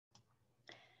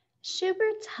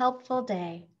Schubert's Helpful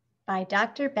Day by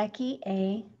Dr. Becky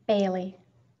A. Bailey.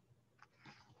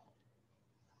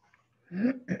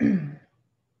 Hooray,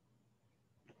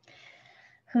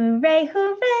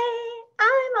 hooray,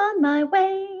 I'm on my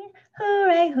way.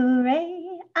 Hooray,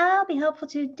 hooray, I'll be helpful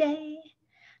today.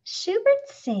 Schubert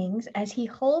sings as he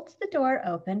holds the door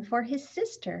open for his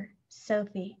sister,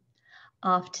 Sophie.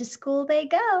 Off to school they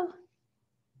go.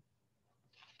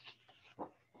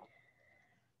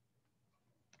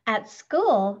 At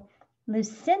school,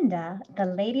 Lucinda, the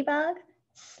ladybug,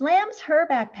 slams her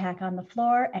backpack on the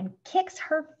floor and kicks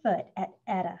her foot at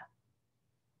Etta.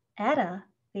 Etta,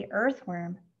 the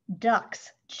earthworm,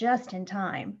 ducks just in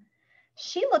time.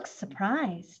 She looks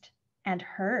surprised and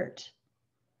hurt.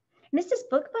 Mrs.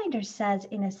 Bookbinder says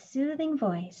in a soothing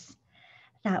voice,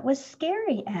 "That was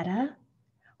scary, Etta.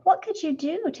 What could you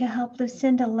do to help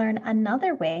Lucinda learn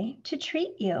another way to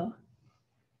treat you?"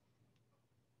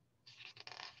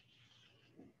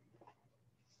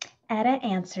 Etta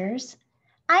answers,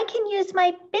 "I can use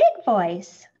my big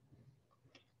voice."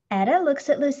 Etta looks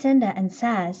at Lucinda and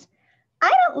says, "I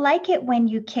don't like it when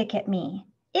you kick at me.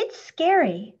 It's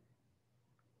scary."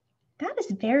 "That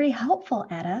is very helpful,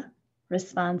 Etta,"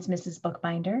 responds Mrs.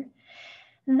 Bookbinder.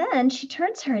 Then she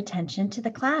turns her attention to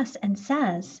the class and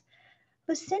says,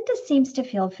 "Lucinda seems to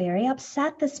feel very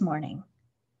upset this morning.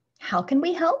 How can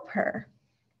we help her?"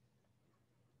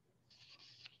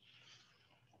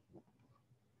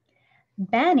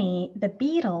 Benny, the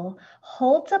beetle,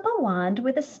 holds up a wand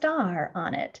with a star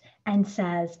on it and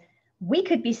says, "We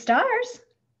could be stars."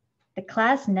 The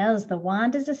class knows the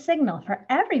wand is a signal for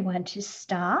everyone to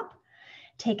stop,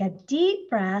 take a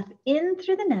deep breath in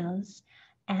through the nose,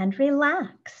 and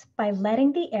relax by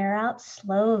letting the air out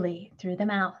slowly through the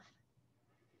mouth.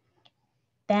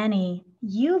 Benny,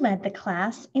 you led the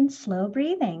class in slow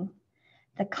breathing.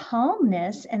 The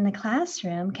calmness in the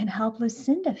classroom can help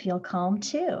Lucinda feel calm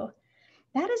too.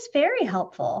 That is very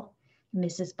helpful,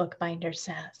 Mrs. Bookbinder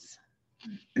says.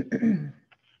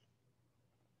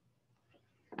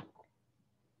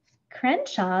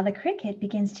 Crenshaw, the cricket,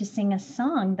 begins to sing a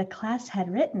song the class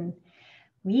had written.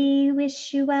 "We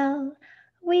wish you well,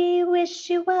 we wish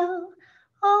you well,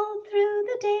 all through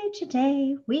the day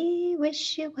today, we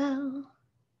wish you well."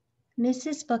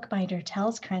 Mrs. Bookbinder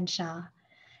tells Crenshaw,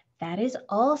 "That is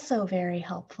also very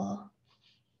helpful."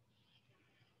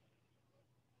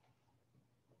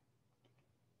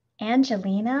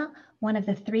 Angelina, one of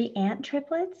the 3 ant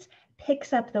triplets,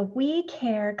 picks up the We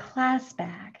Care class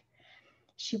bag.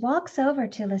 She walks over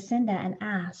to Lucinda and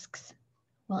asks,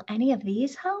 "Will any of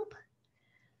these help?"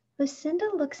 Lucinda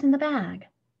looks in the bag.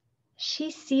 She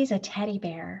sees a teddy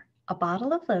bear, a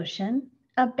bottle of lotion,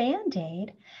 a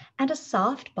Band-Aid, and a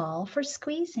soft ball for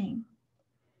squeezing.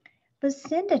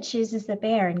 Lucinda chooses the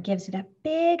bear and gives it a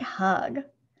big hug.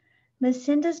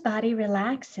 Lucinda's body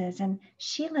relaxes and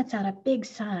she lets out a big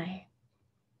sigh.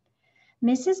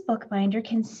 Mrs. Bookbinder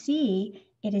can see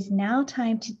it is now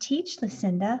time to teach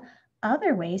Lucinda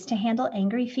other ways to handle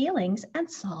angry feelings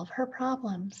and solve her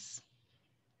problems.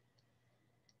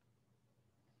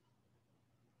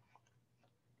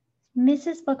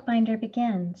 Mrs. Bookbinder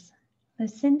begins,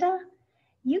 "Lucinda,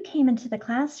 you came into the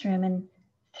classroom and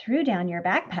threw down your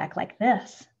backpack like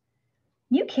this.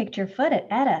 You kicked your foot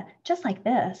at Etta just like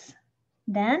this.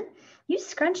 Then you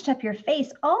scrunched up your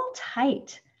face all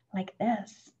tight like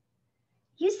this.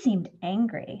 You seemed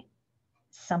angry.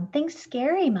 Something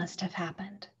scary must have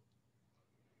happened."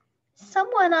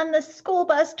 "Someone on the school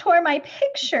bus tore my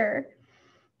picture.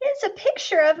 It's a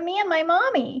picture of me and my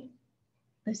mommy,"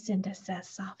 Lucinda says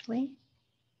softly.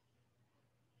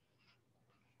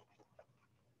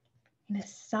 In a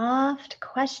soft,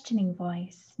 questioning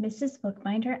voice, Mrs.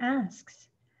 Bookbinder asks,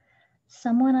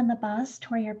 "Someone on the bus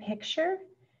tore your picture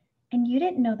and you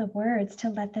didn't know the words to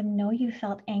let them know you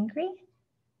felt angry?"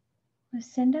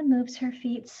 Lucinda moves her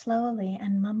feet slowly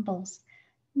and mumbles,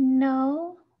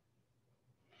 "No."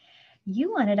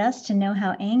 "You wanted us to know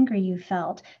how angry you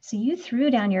felt, so you threw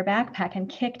down your backpack and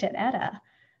kicked at Etta,"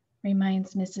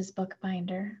 reminds Mrs.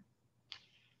 Bookbinder.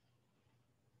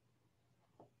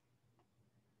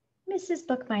 Mrs.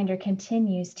 Bookbinder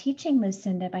continues teaching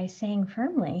Lucinda by saying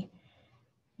firmly,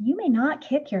 "You may not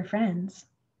kick your friends.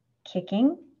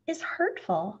 Kicking is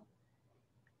hurtful.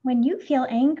 When you feel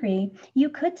angry, you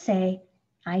could say,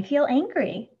 'I feel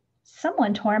angry.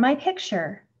 Someone tore my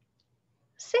picture.'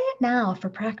 Say it now for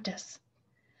practice."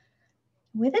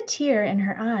 With a tear in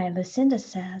her eye, Lucinda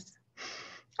says,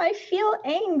 "I feel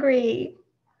angry.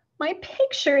 My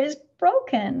picture is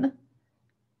broken."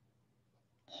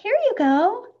 "Here you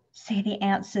go," say the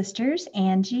ant sisters,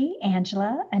 Angie,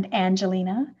 Angela, and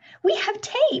Angelina. "We have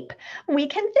tape. We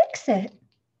can fix it."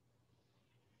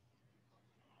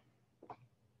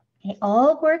 They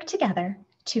all work together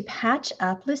to patch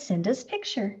up Lucinda's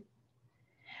picture.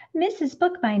 Mrs.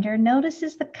 Bookbinder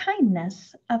notices the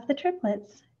kindness of the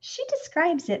triplets. She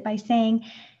describes it by saying,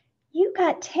 "You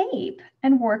got tape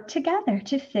and worked together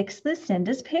to fix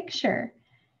Lucinda's picture.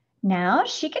 Now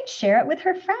she can share it with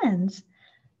her friends.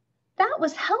 That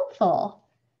was helpful."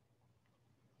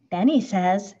 Benny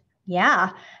says,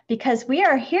 "Yeah, because we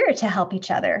are here to help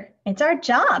each other. It's our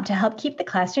job to help keep the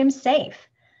classroom safe.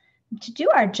 To do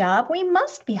our job, we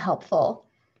must be helpful."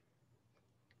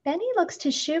 Benny looks to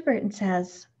Shubert and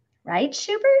says, "Right,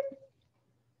 Shubert?"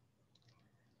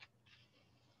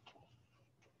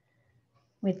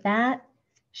 With that,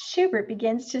 Shubert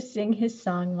begins to sing his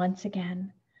song once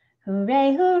again.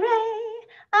 "Hooray, hooray,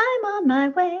 I'm on my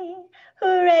way.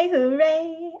 Hooray,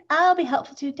 hooray, I'll be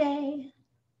helpful today."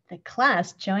 The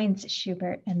class joins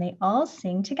Shubert and they all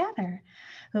sing together.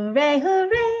 "Hooray,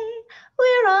 hooray,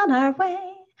 we're on our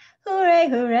way. Hooray,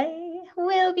 hooray,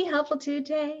 we'll be helpful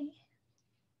today."